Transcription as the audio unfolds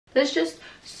There's just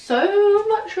so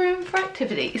much room for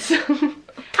activities.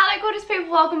 Hello gorgeous people,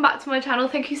 welcome back to my channel.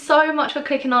 Thank you so much for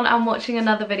clicking on and watching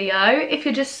another video. If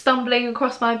you're just stumbling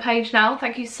across my page now,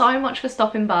 thank you so much for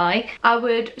stopping by. I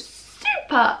would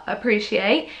super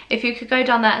appreciate if you could go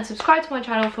down there and subscribe to my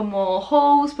channel for more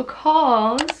hauls,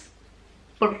 because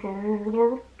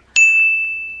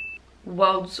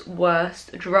world's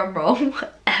worst drum roll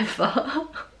ever.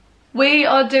 We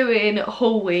are doing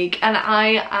haul week and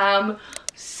I am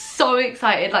so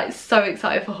excited, like so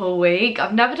excited for haul week.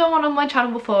 I've never done one on my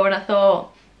channel before and I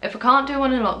thought, if I can't do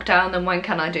one in lockdown, then when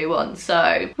can I do one?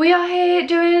 So we are here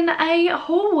doing a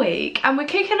haul week and we're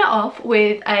kicking it off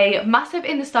with a massive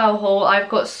in the style haul. I've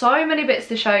got so many bits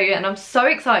to show you and I'm so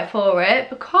excited for it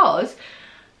because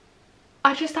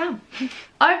I just am.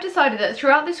 I've decided that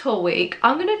throughout this haul week,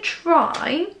 I'm gonna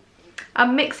try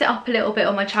and mix it up a little bit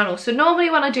on my channel. So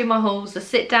normally when I do my hauls, I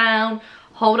sit down,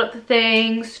 hold up the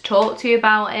things, talk to you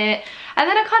about it, and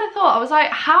then I kind of thought, I was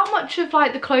like, how much of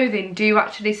like the clothing do you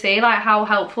actually see? Like, how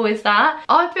helpful is that?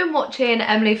 I've been watching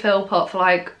Emily Philpott for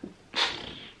like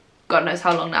God knows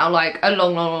how long now, like a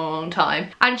long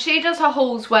time, and she does her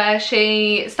hauls where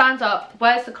she stands up,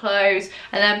 wears the clothes,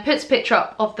 and then puts a picture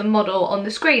up of the model on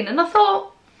the screen. And I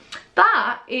thought,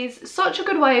 that is such a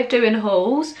good way of doing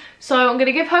hauls, so I'm going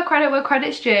to give her credit where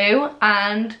credit's due,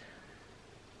 and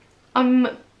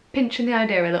I'm pinching the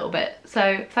idea a little bit,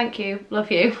 so thank you,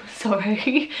 love you.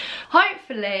 Sorry.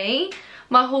 Hopefully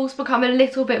my hauls become a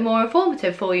little bit more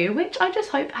informative for you, which I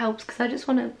just hope helps, because I just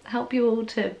want to help you all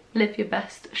to live your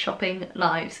best shopping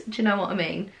lives. Do you know what I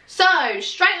mean? So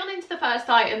straight on into the first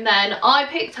item then. I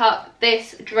picked up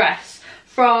this dress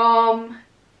from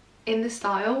In the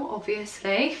Style,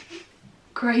 obviously.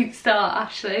 Great start,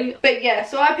 Ashley. But yeah,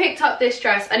 so I picked up this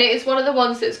dress and it is one of the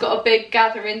ones that's got a big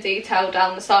gathering detail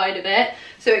down the side of it.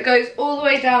 So it goes all the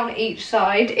way down each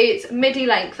side. It's midi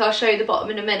length, I'll show you the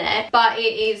bottom in a minute. But it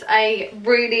is a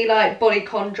really like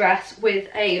bodycon dress with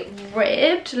a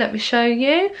ribbed, let me show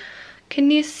you.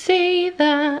 Can you see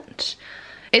that?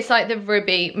 It's like the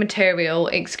ribby material,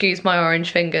 excuse my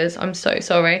orange fingers, I'm so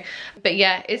sorry. But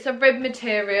yeah, it's a rib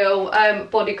material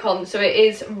bodycon, so it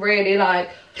is really like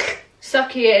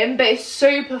sucky in, but it's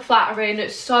super flattering,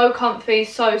 it's so comfy,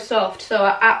 so soft, so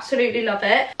I absolutely love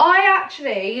it. I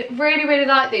actually really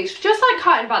like these, just like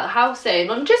cutting about the house in,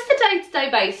 on just a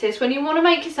day-to-day basis, when you want to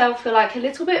make yourself feel like a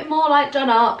little bit more like done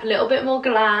up, a little bit more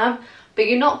glam, but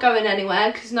you're not going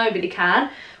anywhere because nobody can.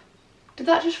 Did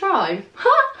that just rhyme?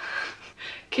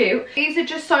 Cute. These are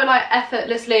just so like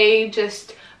effortlessly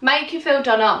just make you feel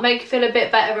done up, make you feel a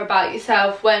bit better about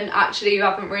yourself when actually you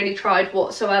haven't really tried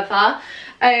whatsoever.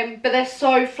 But they're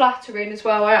so flattering as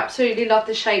well. I absolutely love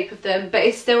the shape of them, but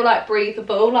it's still like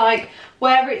breathable. Like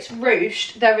where it's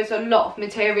ruched, there is a lot of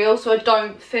material, so I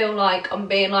don't feel like I'm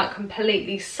being like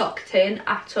completely sucked in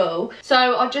at all. So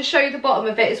I'll just show you the bottom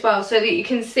of it as well so that you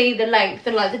can see the length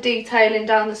and like the detailing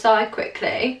down the side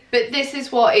quickly. But this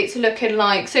is what it's looking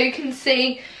like. So you can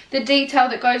see the detail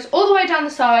that goes all the way down the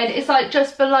side. It's like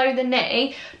just below the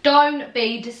knee. Don't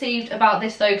be deceived about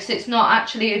this though, because it's not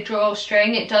actually a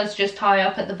drawstring. It does just tie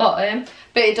up at the bottom,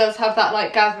 but it does have that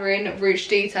like gathering ruched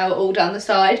detail all down the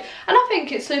side, and I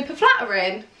think it's super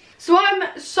flattering. So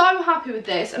I'm so happy with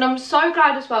this, and I'm so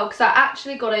glad as well because I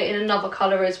actually got it in another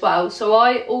colour as well. So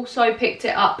I also picked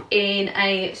it up in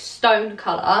a stone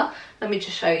colour. Let me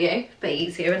just show you, a bit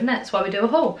easier, isn't it? That's why we do a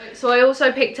haul. So I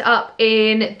also picked it up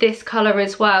in this colour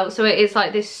as well. So it is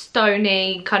like this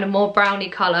stony, kind of more browny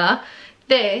colour.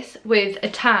 This with a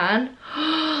tan.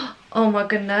 Oh my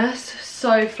goodness,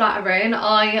 so flattering.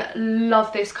 I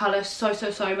love this colour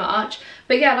so much.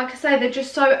 But yeah, like I say, they're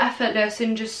just so effortless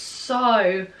and just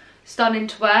so stunning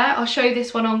to wear. I'll show you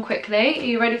this one on quickly. Are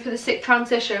you ready for the sick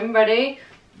transition? Ready?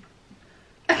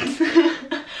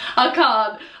 I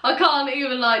can't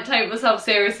even like take myself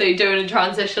seriously doing a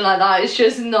transition like that. It's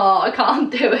just not, I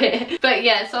can't do it. But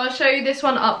yeah, so I'll show you this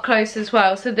one up close as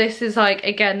well. So this is like,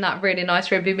 again, that really nice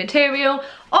ribby material,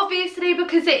 obviously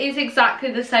because it is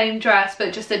exactly the same dress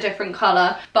but just a different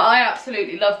colour. But I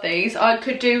absolutely love these. I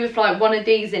could do with like one of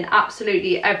these in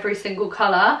absolutely every single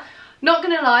colour. Not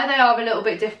gonna lie, they are a little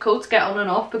bit difficult to get on and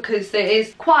off because there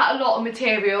is quite a lot of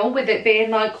material with it being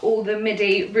like all the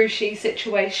midi ruchy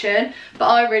situation. But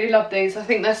I really love these. I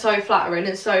think they're so flattering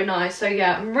and so nice. So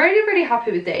yeah, I'm really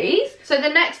happy with these. So the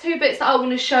next two bits that I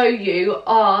want to show you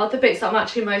are the bits that I'm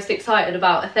actually most excited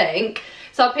about, I think.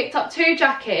 So I picked up two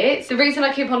jackets. The reason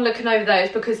I keep on looking over those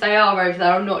is because they are over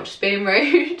there. I'm not just being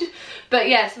rude. But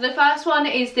yeah, so the first one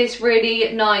is this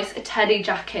really nice teddy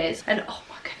jacket. And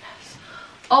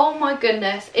oh my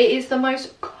goodness, it is the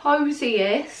most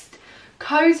coziest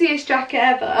coziest jacket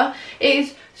ever. It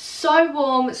is so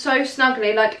warm, so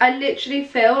snuggly. Like, I literally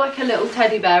feel like a little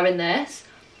teddy bear in this.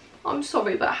 I'm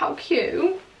sorry, but how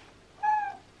cute.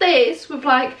 This with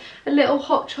like a little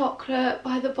hot chocolate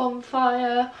by the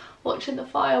bonfire, watching the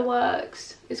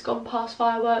fireworks. It's gone past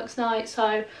fireworks night,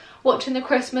 so watching the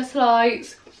Christmas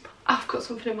lights. I've got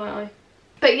something in my eye.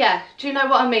 But yeah, do you know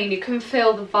what I mean? You can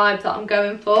feel the vibe that I'm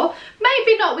going for.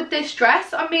 Maybe not with this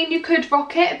dress. I mean, you could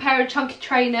rock it, a pair of chunky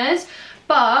trainers,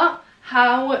 but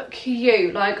how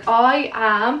cute. Like, I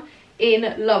am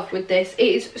in love with this. It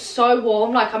is so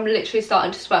warm. Like, I'm literally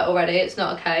starting to sweat already. It's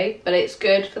not okay, but it's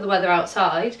good for the weather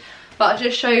outside. But I'll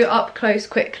just show you up close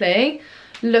quickly.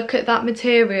 Look at that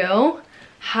material.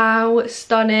 How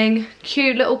stunning.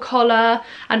 Cute little collar,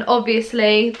 and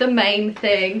obviously the main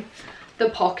thing, the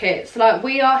pockets. Like,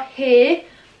 we are here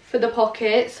for the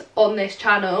pockets on this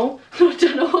channel. I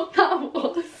don't know what that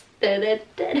was.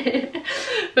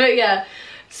 But yeah,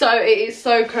 so it is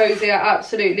so cozy. I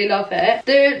absolutely love it.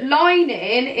 The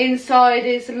lining inside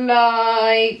is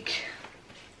like,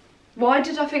 why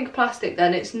did I think plastic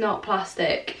then? It's not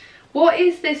plastic. What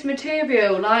is this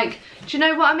material? Like, do you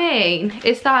know what I mean?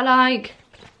 Is that like,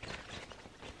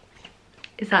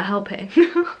 is that helping?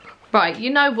 Right, you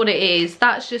know what it is.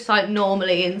 That's just like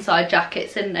normally inside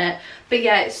jackets, isn't it? But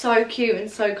yeah, it's so cute and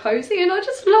so cozy, and I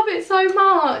just love it so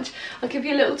much. I'll give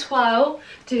you a little twirl.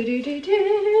 Do do do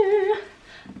do.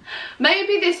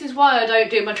 Maybe this is why I don't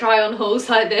do my try on hauls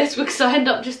like this, because I end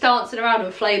up just dancing around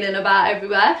and flailing about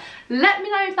everywhere. Let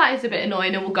me know if that is a bit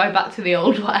annoying and we'll go back to the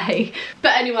old way.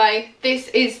 But anyway, this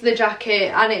is the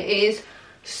jacket and it is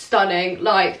stunning.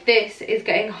 Like, this is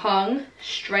getting hung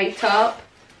straight up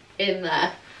in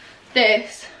there.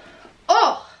 This,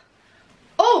 oh,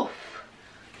 oof,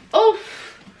 oof.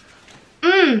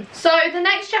 So the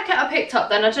next jacket I picked up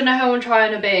then, I don't know how I'm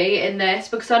trying to be in this,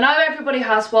 because I know everybody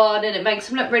has one and it makes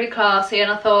them look really classy,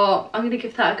 and I thought I'm going to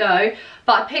give that a go.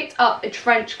 But I picked up a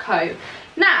trench coat.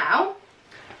 Now,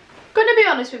 I'm going to be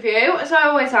honest with you, as I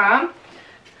always am,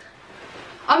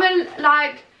 I'm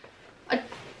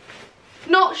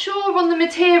not sure on the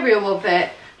material of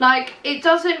it. Like, it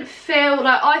doesn't feel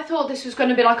like, I thought this was going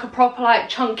to be like a proper like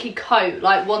chunky coat,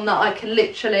 like one that I can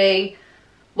literally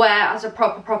wear as a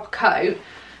proper coat.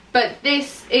 But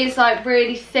this is like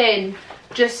really thin,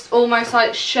 just almost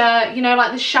like shirt, you know,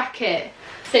 like the shacket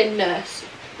thinness.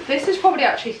 This is probably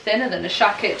actually thinner than a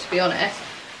shacket, to be honest.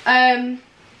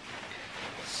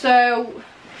 So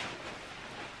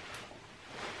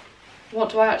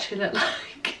what do I actually look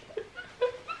like?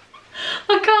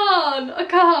 I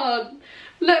can't.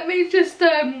 Let me just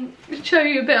show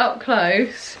you a bit up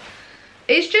close.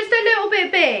 It's just a little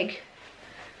bit big.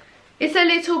 It's a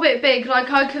little bit big,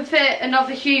 like I could fit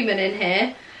another human in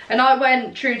here. And I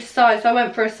went true to size, I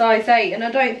went for a size 8, and I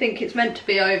don't think it's meant to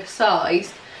be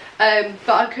oversized. But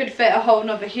I could fit a whole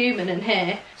nother human in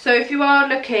here. So if you are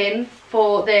looking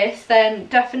for this, then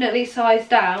definitely size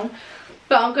down.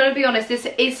 But I'm gonna be honest, this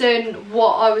isn't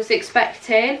what I was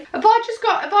expecting. Have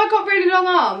I got really long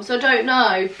arms? I don't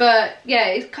know. But yeah,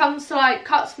 it comes to like,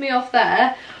 cuts me off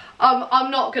there.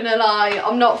 I'm not gonna lie,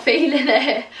 I'm not feeling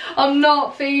it. I'm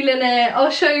not feeling it. I'll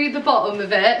show you the bottom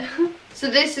of it. So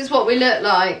this is what we look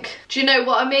like. Do you know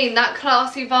what I mean? That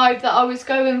classy vibe that I was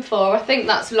going for, I think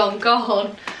that's long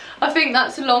gone. I think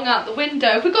that's long out the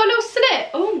window. We've got a little slit.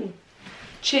 Oh,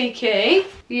 cheeky.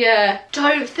 Yeah,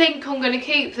 don't think I'm gonna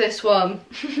keep this one.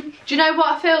 Do you know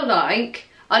what I feel like?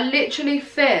 I literally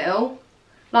feel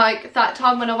like that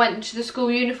time when I went into the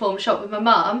school uniform shop with my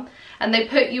mum, and they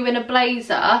put you in a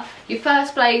blazer, your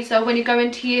first blazer, when you go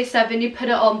into year 7 you put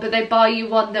it on, but they buy you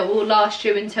one that will last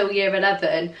you until year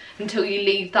 11, until you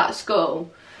leave that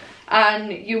school.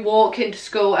 And you walk into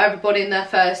school, everybody in their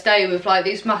first day with like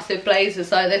these massive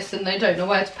blazers like this, and they don't know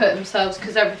where to put themselves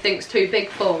because everything's too big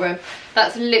for them.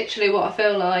 That's literally what I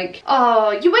feel like.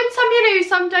 Oh, you win some, you lose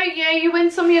some, don't you? You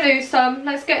win some, you lose some.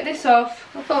 Let's get this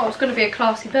off. I thought I was going to be a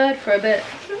classy bird for a bit.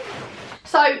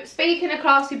 So, speaking of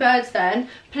classy birds then,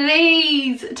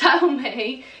 please tell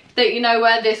me that you know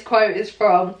where this quote is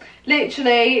from.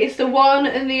 Literally, it's the one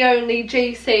and the only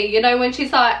GC. You know when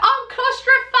she's like, I'm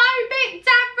claustrophobic,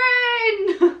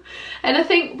 Darren! And I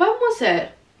think, when was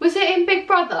it? Was it in Big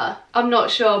Brother? I'm not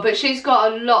sure, but she's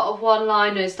got a lot of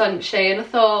one-liners, doesn't she? And I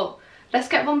thought, let's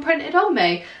get one printed on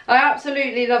me. I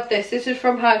absolutely love this. This is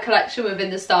from her collection within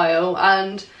the style,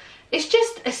 and it's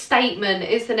just a statement,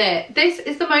 isn't it? This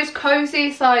is the most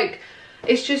coziest, like,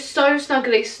 It's just so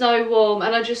snuggly, so warm,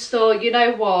 and I just thought, you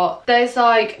know what, there's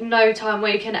like no time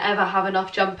where you can ever have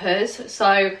enough jumpers.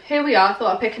 So here we are. I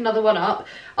thought I'd pick another one up.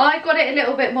 I got it a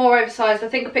little bit more oversized. I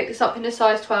think I picked this up in a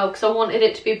size 12 because I wanted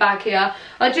it to be baggier.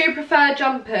 I do prefer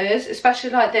jumpers, especially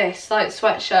like this, like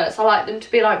sweatshirts. I like them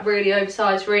to be like really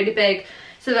oversized, really big,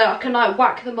 so that I can like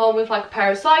whack them on with like a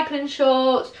pair of cycling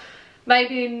shorts.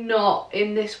 Maybe not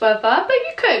in this weather, but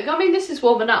you could. I mean, this is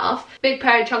warm enough. Big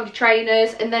pair of chunky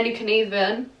trainers, and then you can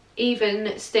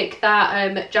even stick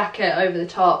that jacket over the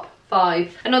top.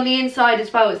 5. And on the inside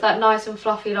as well, it's that nice and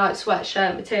fluffy like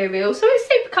sweatshirt material. So it's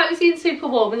super cozy and super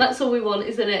warm, and that's all we want,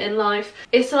 isn't it, in life?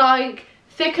 It's like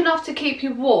thick enough to keep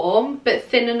you warm, but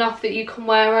thin enough that you can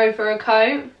wear over a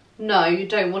coat. No, you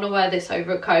don't want to wear this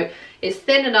over a coat. It's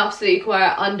thin enough so that you can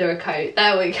wear it under a coat.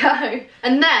 There we go.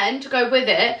 And then to go with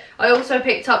it, I also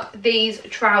picked up these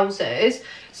trousers.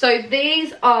 So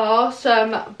these are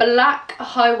some black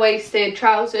high-waisted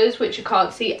trousers, which you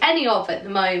can't see any of at the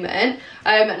moment.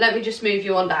 Let me just move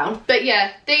you on down. But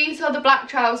yeah, these are the black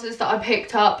trousers that I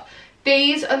picked up.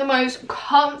 These are the most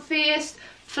comfiest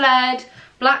flared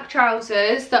black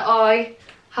trousers that I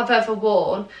have ever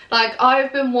worn. Like,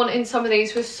 I've been wanting some of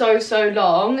these for so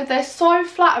long. They're so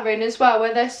flattering as well,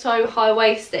 where they're so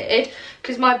high-waisted,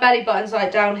 because my belly button's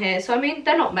like down here. So I mean,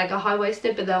 they're not mega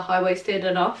high-waisted, but they're high-waisted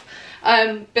enough.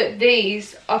 But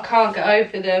these, I can't get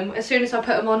over them. As soon as I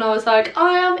put them on, I was like,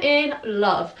 I am in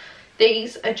love.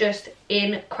 These are just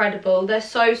incredible. They're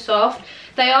so soft.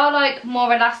 They are like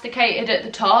more elasticated at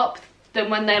the top than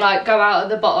when they like go out at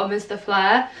the bottom as the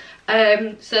flare.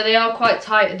 So they are quite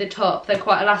tight at the top. They're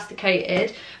quite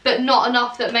elasticated, but not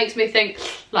enough that makes me think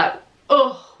like,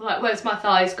 oh, like where's my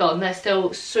thighs gone? They're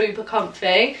still super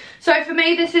comfy. So for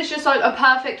me, this is just like a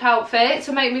perfect outfit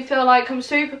to make me feel like I'm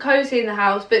super cozy in the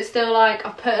house, but still like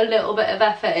I've put a little bit of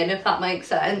effort in, if that makes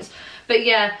sense. But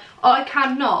yeah, I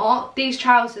cannot, these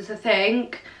trousers I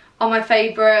think are my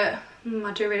favourite.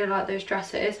 I do really like those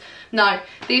dresses. No,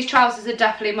 these trousers are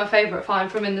definitely my favourite find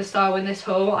from in the style in this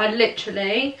haul.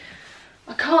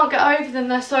 I can't get over them.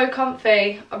 They're so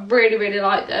comfy. I really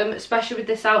like them, especially with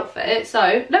this outfit. So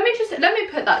let me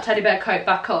put that teddy bear coat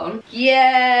back on.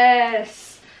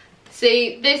 Yes,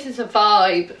 see, this is a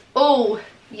vibe. Oh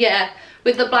yeah,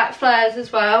 with the black flares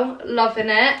as well, loving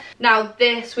it. Now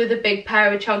this with a big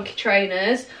pair of chunky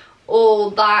trainers,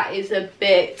 oh, that is a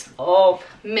bit of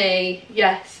me.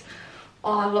 Yes.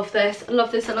 Oh, I love this, I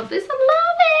love this, I love this, I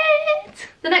love it!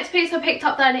 The next piece I picked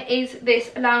up then is this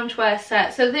loungewear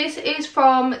set. So this is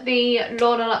from the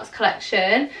Lorna Luxe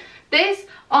collection. This,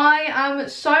 I am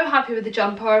so happy with the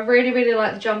jumper. I really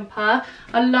like the jumper.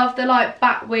 I love the like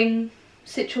bat wing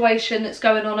situation that's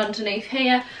going on underneath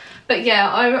here. But yeah,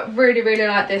 I really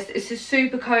like this. It's just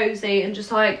super cozy and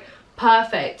just like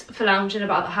perfect for lounging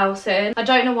about the house in. I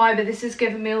don't know why, but this is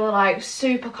giving me all the like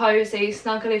super cozy,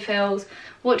 snuggly feels.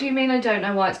 What do you mean I don't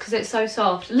know why? It's because it's so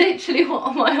soft. Literally, what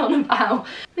am I on about?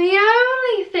 The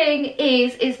only thing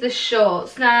is the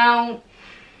shorts. Now,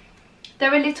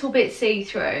 they're a little bit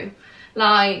see-through,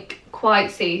 like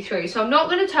quite see-through. So I'm not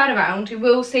going to turn around. You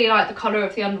will see like the colour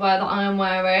of the underwear that I am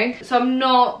wearing. So I'm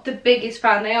not the biggest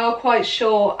fan. They are quite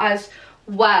short as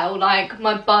well, like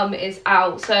my bum is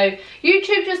out, so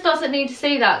YouTube just doesn't need to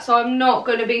see that, so I'm not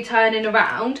going to be turning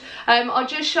around. I'll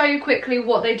just show you quickly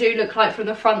what they do look like from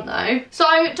the front though. So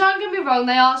don't get me wrong,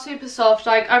 they are super soft.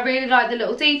 Like, I really like the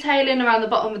little detailing around the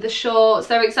bottom of the shorts.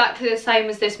 They're exactly the same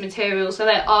as this material, so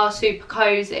they are super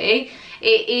cozy.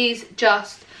 It is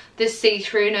just the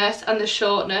see-throughness and the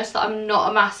shortness that I'm not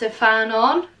a massive fan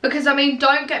on, because I mean,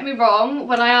 don't get me wrong,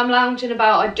 when I am lounging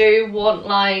about, I do want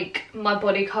like my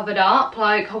body covered up.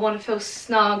 Like, I want to feel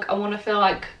snug, I want to feel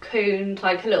like cocooned,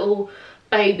 like a little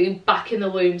baby back in the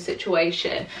womb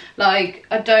situation. Like,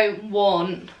 I don't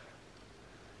want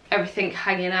everything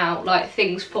hanging out, like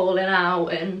things falling out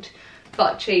and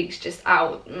butt cheeks just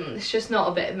out. It's just not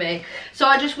a bit of me. So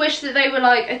I just wish that they were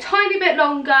like a tiny bit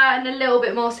longer and a little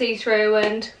bit more see-through,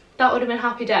 and that would have been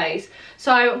happy days.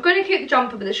 So I'm going to keep the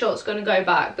jumper, but the shorts are going to go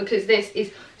back because this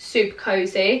is super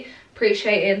cozy.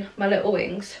 Appreciating my little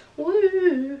wings.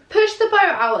 Woo! Push the boat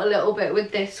out a little bit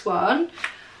with this one.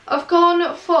 I've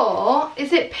gone for,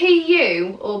 is it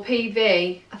PU or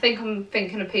PV? I think I'm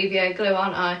thinking of PVA glue,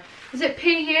 aren't I? Is it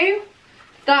PU?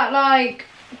 That like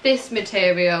this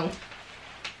material.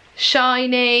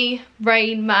 Shiny,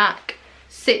 rain matte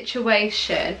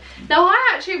situation. Now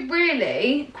I actually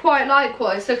really quite like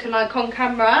what it's looking like on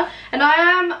camera, and I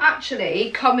am actually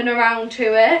coming around to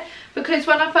it, because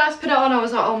when I first put it on I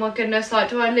was like, oh my goodness, like,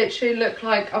 do I literally look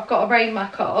like I've got a rain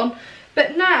mac on?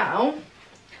 But now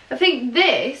I think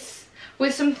this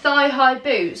with some thigh-high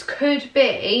boots could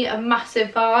be a massive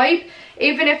vibe.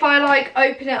 Even if I like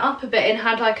open it up a bit and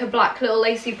had like a black little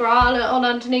lacy bra on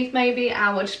underneath maybe.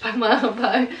 Ow, I just banged my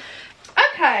elbow.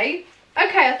 Okay,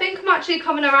 I think I'm actually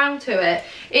coming around to it.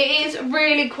 It is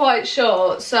really quite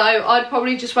short, so I'd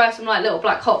probably just wear some like little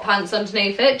black hot pants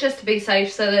underneath it just to be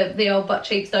safe so that the old butt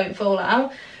cheeks don't fall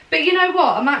out. But you know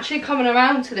what, I'm actually coming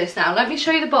around to this now. Let me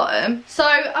show you the bottom. So,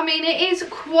 I mean, it is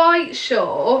quite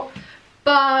short,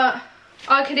 but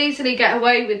I could easily get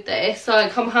away with this.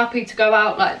 Like, I'm happy to go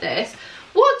out like this.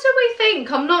 What do we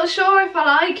think? I'm not sure if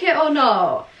I like it or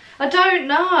not. I don't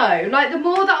know. Like, the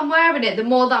more that I'm wearing it, the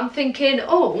more that I'm thinking,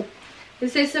 oh,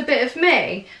 is this a bit of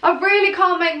me? I really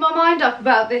can't make my mind up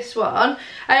about this one.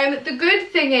 The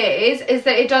good thing is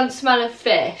that it doesn't smell of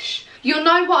fish. You'll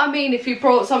know what I mean if you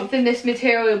brought something this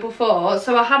material before.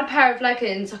 So I had a pair of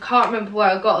leggings, I can't remember where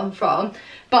I got them from,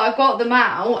 but I got them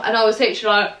out and I was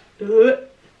literally like, ugh.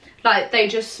 Like, they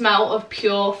just smell of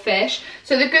pure fish.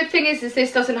 So the good thing is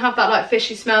this doesn't have that like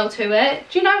fishy smell to it.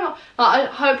 Do you know what? Like,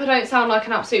 I hope I don't sound like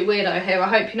an absolute weirdo here. I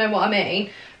hope you know what I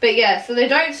mean. But yeah, so they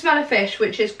don't smell of fish,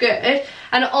 which is good.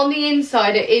 And on the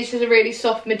inside, it is just a really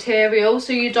soft material,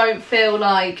 so you don't feel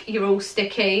like you're all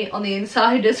sticky on the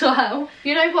inside as well.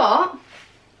 You know what?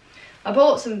 I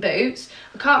bought some boots.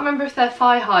 I can't remember if they're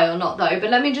thigh high or not though, but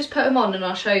let me just put them on and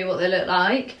I'll show you what they look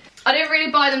like. I didn't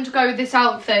really buy them to go with this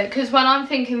outfit because when I'm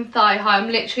thinking thigh high,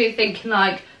 I'm literally thinking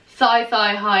like thigh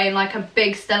high and like a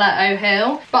big stiletto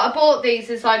heel. But I bought these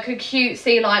as like a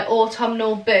cutesy like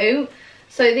autumnal boot.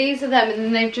 So these are them, and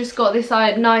then they've just got this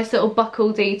like nice little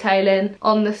buckle detailing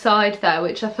on the side there,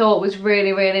 which I thought was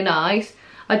really, really nice.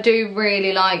 I do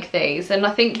really like these, and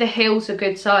I think the heel's a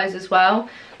good size as well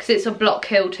because it's a block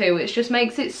heel too, which just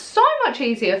makes it so much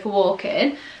easier for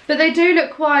walking. But they do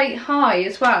look quite high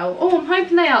as well. Oh, I'm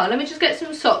hoping they are. Let me just get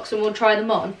some socks and we'll try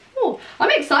them on. Oh, I'm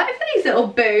excited for these little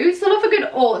boots. I love a good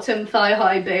autumn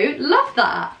thigh-high boot. Love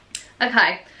that.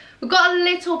 Okay, we've got a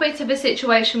little bit of a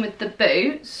situation with the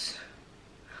boots.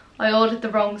 I ordered the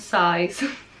wrong size.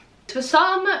 For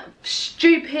some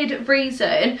stupid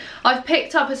reason, I've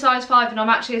picked up a size 5 and I'm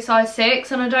actually a size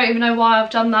 6, and I don't even know why I've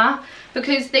done that.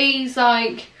 Because these,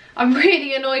 like, I'm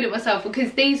really annoyed at myself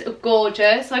because these are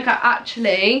gorgeous. Like, I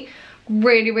actually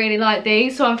really, really like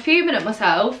these. So I'm fuming at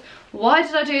myself. Why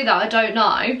did I do that? I don't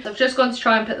know. I've just gone to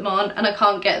try and put them on and I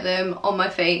can't get them on my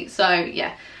feet. So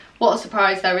yeah, what a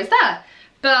surprise there is there.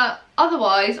 But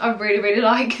otherwise, I really, really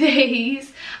like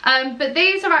these. But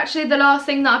these are actually the last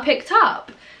thing that I picked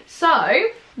up. So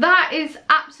that is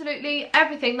absolutely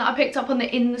everything that I picked up on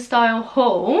the In The Style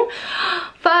haul.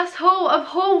 First haul of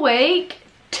haul week,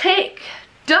 tick,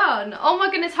 done. Oh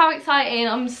my goodness, how exciting.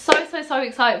 I'm so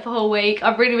excited for haul week.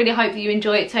 I really, really hope that you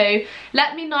enjoy it too.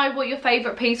 Let me know what your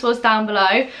favourite piece was down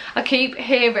below. I keep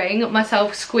hearing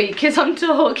myself squeak as I'm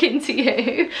talking to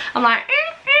you. I'm like,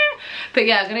 but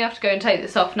yeah, I'm gonna have to go and take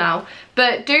this off now.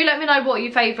 But do let me know what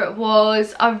your favourite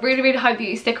was. I really, really hope that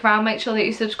you stick around. Make sure that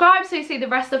you subscribe so you see the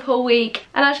rest of haul week.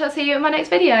 And I shall see you in my next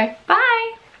video.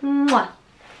 Bye. Mwah.